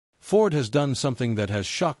Ford has done something that has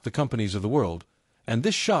shocked the companies of the world, and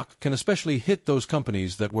this shock can especially hit those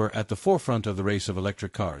companies that were at the forefront of the race of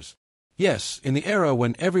electric cars. Yes, in the era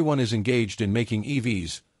when everyone is engaged in making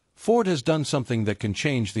EVs, Ford has done something that can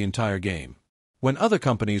change the entire game. When other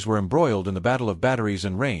companies were embroiled in the battle of batteries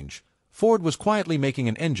and range, Ford was quietly making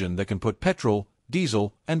an engine that can put petrol,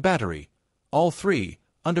 diesel, and battery, all three,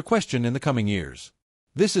 under question in the coming years.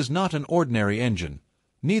 This is not an ordinary engine,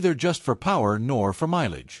 neither just for power nor for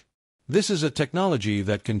mileage. This is a technology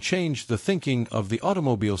that can change the thinking of the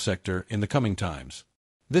automobile sector in the coming times.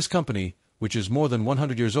 This company, which is more than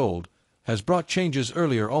 100 years old, has brought changes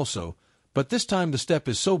earlier also, but this time the step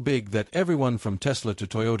is so big that everyone from Tesla to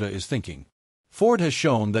Toyota is thinking. Ford has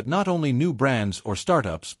shown that not only new brands or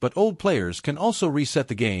startups but old players can also reset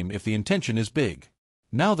the game if the intention is big.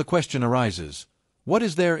 Now the question arises, what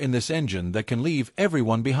is there in this engine that can leave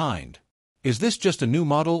everyone behind? Is this just a new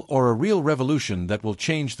model or a real revolution that will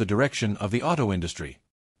change the direction of the auto industry?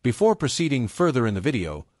 Before proceeding further in the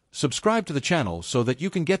video, subscribe to the channel so that you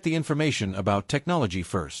can get the information about technology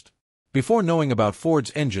first. Before knowing about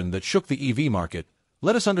Ford's engine that shook the EV market,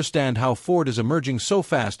 let us understand how Ford is emerging so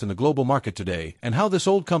fast in the global market today and how this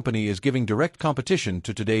old company is giving direct competition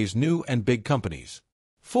to today's new and big companies.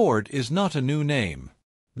 Ford is not a new name.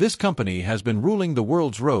 This company has been ruling the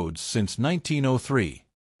world's roads since 1903.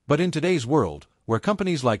 But in today's world, where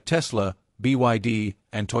companies like Tesla, BYD,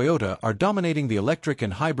 and Toyota are dominating the electric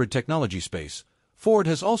and hybrid technology space, Ford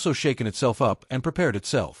has also shaken itself up and prepared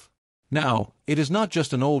itself. Now, it is not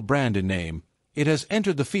just an old brand in name, it has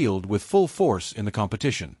entered the field with full force in the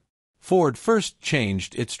competition. Ford first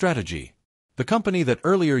changed its strategy. The company that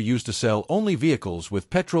earlier used to sell only vehicles with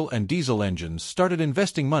petrol and diesel engines started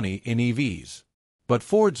investing money in EVs. But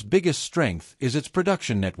Ford's biggest strength is its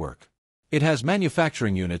production network. It has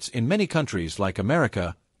manufacturing units in many countries like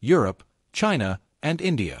America, Europe, China, and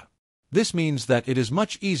India. This means that it is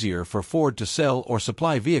much easier for Ford to sell or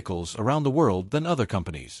supply vehicles around the world than other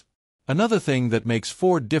companies. Another thing that makes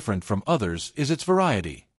Ford different from others is its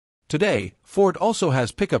variety. Today, Ford also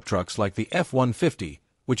has pickup trucks like the F-150,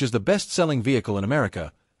 which is the best-selling vehicle in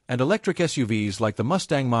America, and electric SUVs like the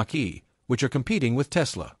Mustang Mach-E, which are competing with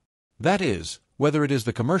Tesla. That is, whether it is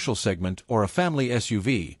the commercial segment or a family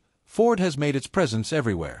SUV, Ford has made its presence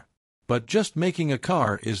everywhere. But just making a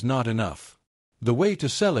car is not enough. The way to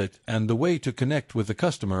sell it and the way to connect with the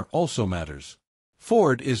customer also matters.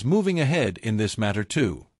 Ford is moving ahead in this matter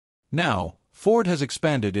too. Now, Ford has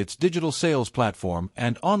expanded its digital sales platform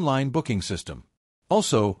and online booking system.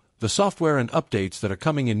 Also, the software and updates that are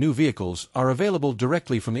coming in new vehicles are available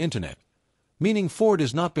directly from the internet, meaning Ford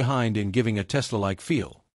is not behind in giving a Tesla-like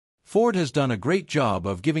feel. Ford has done a great job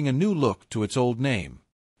of giving a new look to its old name.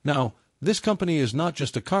 Now, this company is not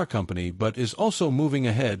just a car company but is also moving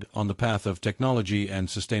ahead on the path of technology and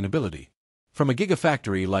sustainability. From a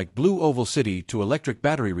gigafactory like Blue Oval City to electric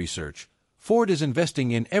battery research, Ford is investing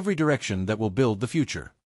in every direction that will build the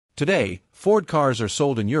future. Today, Ford cars are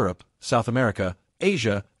sold in Europe, South America,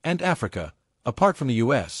 Asia, and Africa, apart from the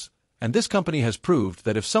US, and this company has proved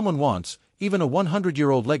that if someone wants, even a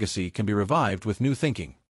 100-year-old legacy can be revived with new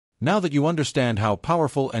thinking. Now that you understand how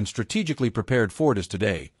powerful and strategically prepared Ford is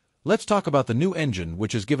today, let's talk about the new engine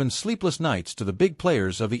which has given sleepless nights to the big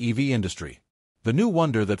players of the EV industry. The new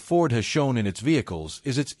wonder that Ford has shown in its vehicles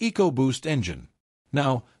is its EcoBoost engine.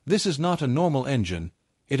 Now, this is not a normal engine,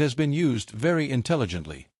 it has been used very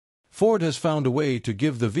intelligently. Ford has found a way to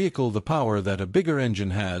give the vehicle the power that a bigger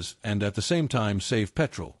engine has and at the same time save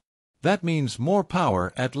petrol. That means more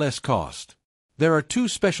power at less cost. There are two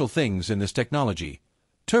special things in this technology: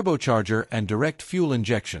 turbocharger and direct fuel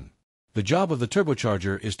injection. The job of the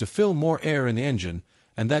turbocharger is to fill more air in the engine,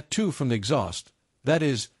 and that too from the exhaust, that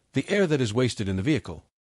is, the air that is wasted in the vehicle.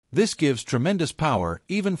 This gives tremendous power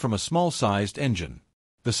even from a small-sized engine.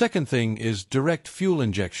 The second thing is direct fuel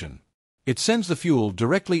injection. It sends the fuel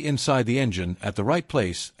directly inside the engine at the right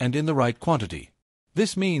place and in the right quantity.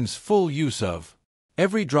 This means full use of.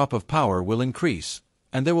 Every drop of power will increase,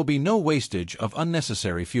 and there will be no wastage of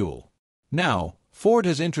unnecessary fuel. Now, Ford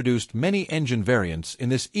has introduced many engine variants in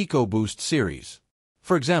this EcoBoost series.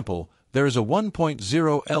 For example, there is a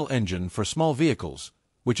 1.0L engine for small vehicles,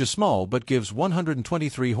 which is small but gives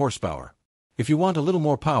 123 horsepower. If you want a little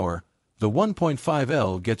more power, the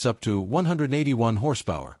 1.5L gets up to 181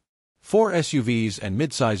 horsepower. For SUVs and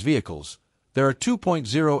mid-size vehicles, there are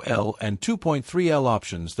 2.0L and 2.3L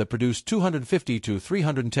options that produce 250 to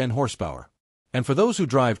 310 horsepower. And for those who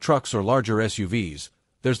drive trucks or larger SUVs,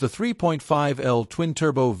 there's the 3.5L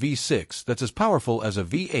twin-turbo V6 that's as powerful as a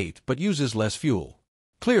V8 but uses less fuel.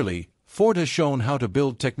 Clearly, Ford has shown how to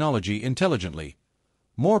build technology intelligently.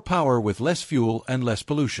 More power with less fuel and less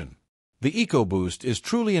pollution. The EcoBoost is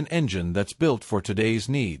truly an engine that's built for today's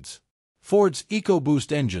needs. Ford's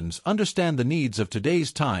EcoBoost engines understand the needs of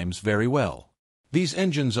today's times very well. These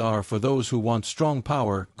engines are for those who want strong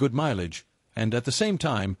power, good mileage, and at the same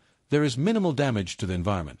time, there is minimal damage to the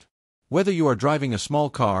environment. Whether you are driving a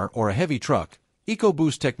small car or a heavy truck,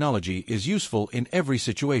 EcoBoost technology is useful in every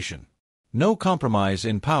situation. No compromise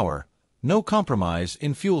in power, no compromise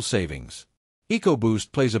in fuel savings.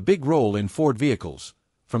 EcoBoost plays a big role in Ford vehicles.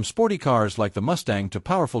 From sporty cars like the Mustang to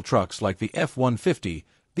powerful trucks like the F-150,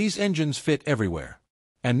 these engines fit everywhere.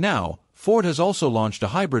 And now, Ford has also launched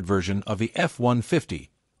a hybrid version of the F-150,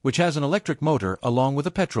 which has an electric motor along with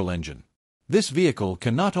a petrol engine. This vehicle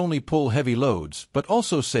can not only pull heavy loads but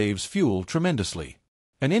also saves fuel tremendously.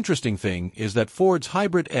 An interesting thing is that Ford's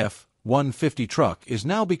hybrid F-150 truck is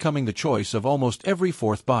now becoming the choice of almost every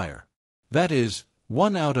fourth buyer. That is,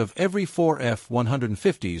 1 out of every 4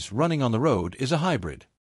 F-150s running on the road is a hybrid.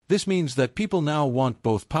 This means that people now want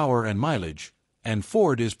both power and mileage, and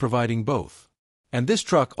Ford is providing both. And this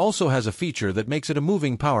truck also has a feature that makes it a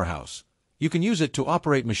moving powerhouse. You can use it to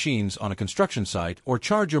operate machines on a construction site or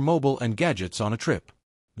charge your mobile and gadgets on a trip.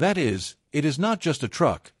 That is, it is not just a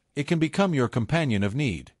truck, it can become your companion of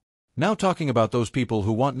need. Now talking about those people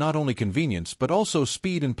who want not only convenience but also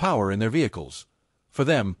speed and power in their vehicles. For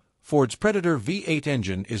them, Ford's Predator V8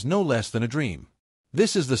 engine is no less than a dream.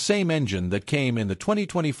 This is the same engine that came in the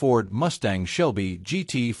 2020 Ford Mustang Shelby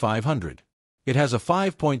GT500. It has a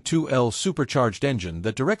 5.2L supercharged engine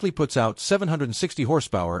that directly puts out 760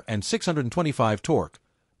 horsepower and 625 torque,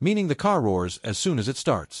 meaning the car roars as soon as it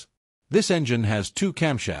starts. This engine has 2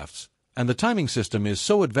 camshafts, and the timing system is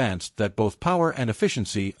so advanced that both power and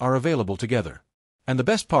efficiency are available together. And the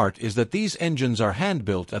best part is that these engines are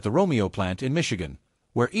hand-built at the Romeo plant in Michigan,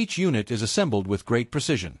 where each unit is assembled with great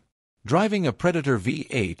precision. Driving a Predator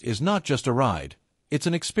V8 is not just a ride, it's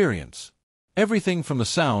an experience. Everything from the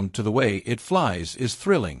sound to the way it flies is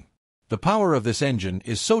thrilling. The power of this engine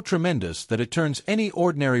is so tremendous that it turns any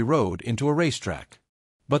ordinary road into a racetrack.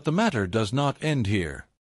 But the matter does not end here.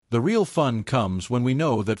 The real fun comes when we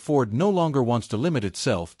know that Ford no longer wants to limit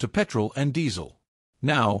itself to petrol and diesel.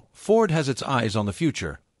 Now, Ford has its eyes on the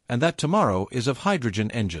future, and that tomorrow is of hydrogen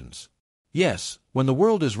engines. Yes, when the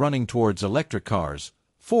world is running towards electric cars,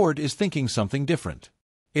 Ford is thinking something different.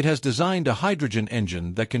 It has designed a hydrogen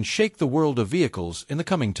engine that can shake the world of vehicles in the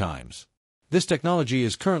coming times. This technology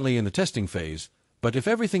is currently in the testing phase, but if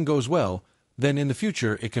everything goes well, then in the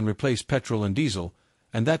future it can replace petrol and diesel,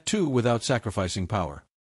 and that too without sacrificing power.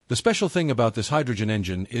 The special thing about this hydrogen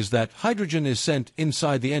engine is that hydrogen is sent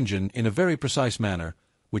inside the engine in a very precise manner,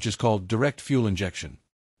 which is called direct fuel injection.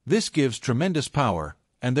 This gives tremendous power,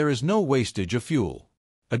 and there is no wastage of fuel.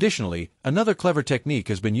 Additionally, another clever technique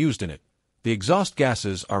has been used in it. The exhaust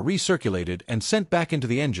gases are recirculated and sent back into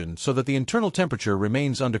the engine so that the internal temperature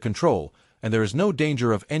remains under control and there is no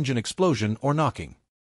danger of engine explosion or knocking.